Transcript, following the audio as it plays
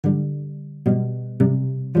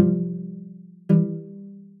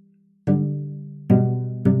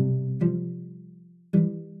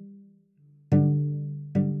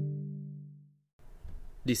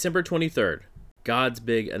December 23rd, God's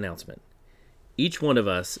big announcement. Each one of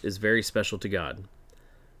us is very special to God.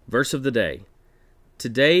 Verse of the day.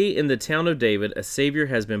 Today in the town of David a Savior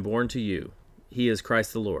has been born to you. He is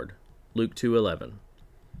Christ the Lord. Luke 2:11.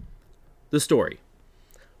 The story.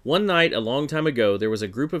 One night a long time ago there was a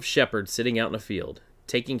group of shepherds sitting out in a field,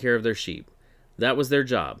 taking care of their sheep. That was their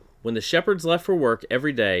job. When the shepherds left for work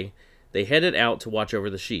every day, they headed out to watch over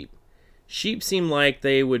the sheep. Sheep seem like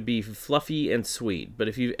they would be fluffy and sweet, but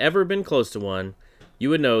if you've ever been close to one, you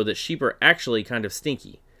would know that sheep are actually kind of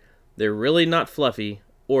stinky. They're really not fluffy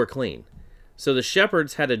or clean. So the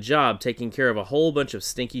shepherds had a job taking care of a whole bunch of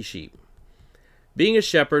stinky sheep. Being a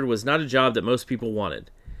shepherd was not a job that most people wanted.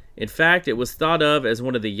 In fact, it was thought of as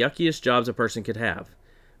one of the yuckiest jobs a person could have.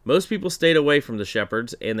 Most people stayed away from the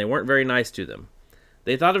shepherds, and they weren't very nice to them.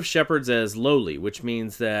 They thought of shepherds as lowly, which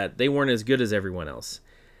means that they weren't as good as everyone else.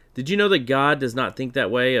 Did you know that God does not think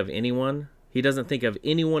that way of anyone? He doesn't think of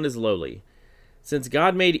anyone as lowly. Since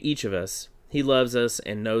God made each of us, He loves us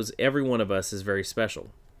and knows every one of us is very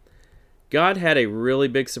special. God had a really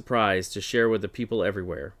big surprise to share with the people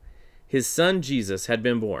everywhere. His son Jesus had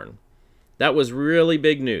been born. That was really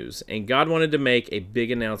big news, and God wanted to make a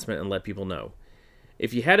big announcement and let people know.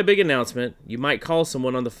 If you had a big announcement, you might call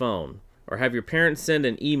someone on the phone, or have your parents send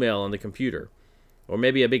an email on the computer, or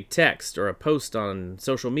maybe a big text or a post on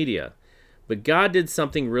social media. But God did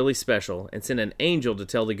something really special and sent an angel to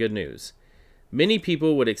tell the good news. Many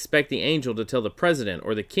people would expect the angel to tell the president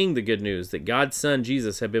or the king the good news that God's son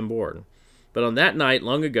Jesus had been born. But on that night,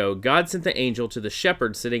 long ago, God sent the angel to the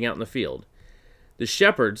shepherds sitting out in the field. The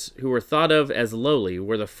shepherds, who were thought of as lowly,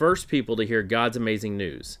 were the first people to hear God's amazing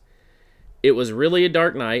news. It was really a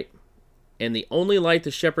dark night, and the only light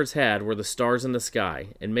the shepherds had were the stars in the sky,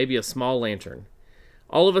 and maybe a small lantern.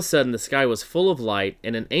 All of a sudden, the sky was full of light,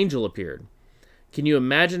 and an angel appeared. Can you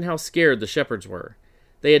imagine how scared the shepherds were?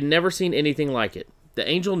 They had never seen anything like it. The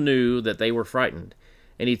angel knew that they were frightened,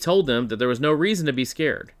 and he told them that there was no reason to be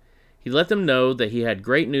scared. He let them know that he had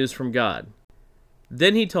great news from God.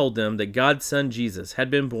 Then he told them that God's son Jesus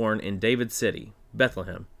had been born in David's city,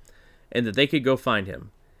 Bethlehem, and that they could go find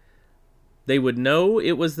him. They would know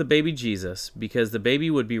it was the baby Jesus because the baby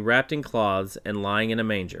would be wrapped in cloths and lying in a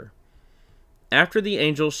manger. After the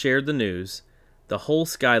angel shared the news, the whole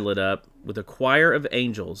sky lit up with a choir of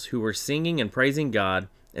angels who were singing and praising God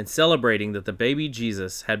and celebrating that the baby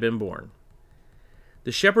Jesus had been born.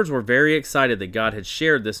 The shepherds were very excited that God had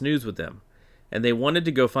shared this news with them, and they wanted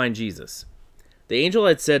to go find Jesus. The angel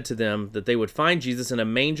had said to them that they would find Jesus in a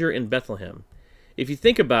manger in Bethlehem. If you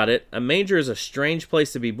think about it, a manger is a strange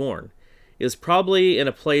place to be born. It was probably in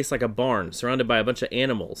a place like a barn surrounded by a bunch of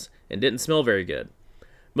animals and didn't smell very good.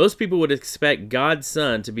 Most people would expect God's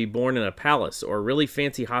son to be born in a palace or a really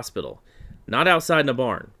fancy hospital, not outside in a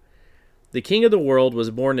barn. The king of the world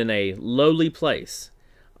was born in a lowly place.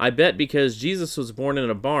 I bet because Jesus was born in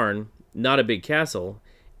a barn, not a big castle,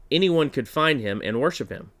 anyone could find him and worship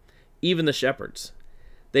him, even the shepherds.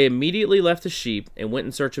 They immediately left the sheep and went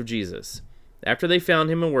in search of Jesus. After they found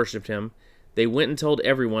him and worshipped him, they went and told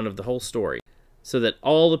everyone of the whole story, so that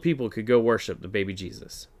all the people could go worship the baby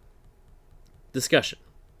Jesus. Discussion.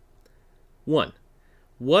 1.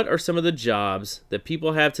 What are some of the jobs that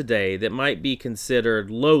people have today that might be considered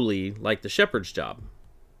lowly, like the shepherd's job?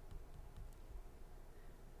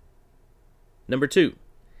 Number 2.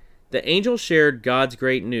 The angel shared God's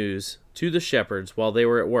great news to the shepherds while they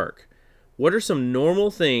were at work. What are some normal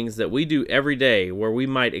things that we do every day where we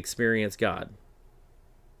might experience God?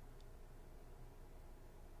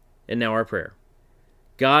 And now our prayer.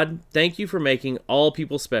 God, thank you for making all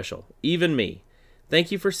people special, even me. Thank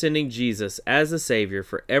you for sending Jesus as a Savior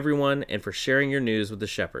for everyone and for sharing your news with the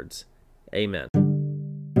shepherds. Amen.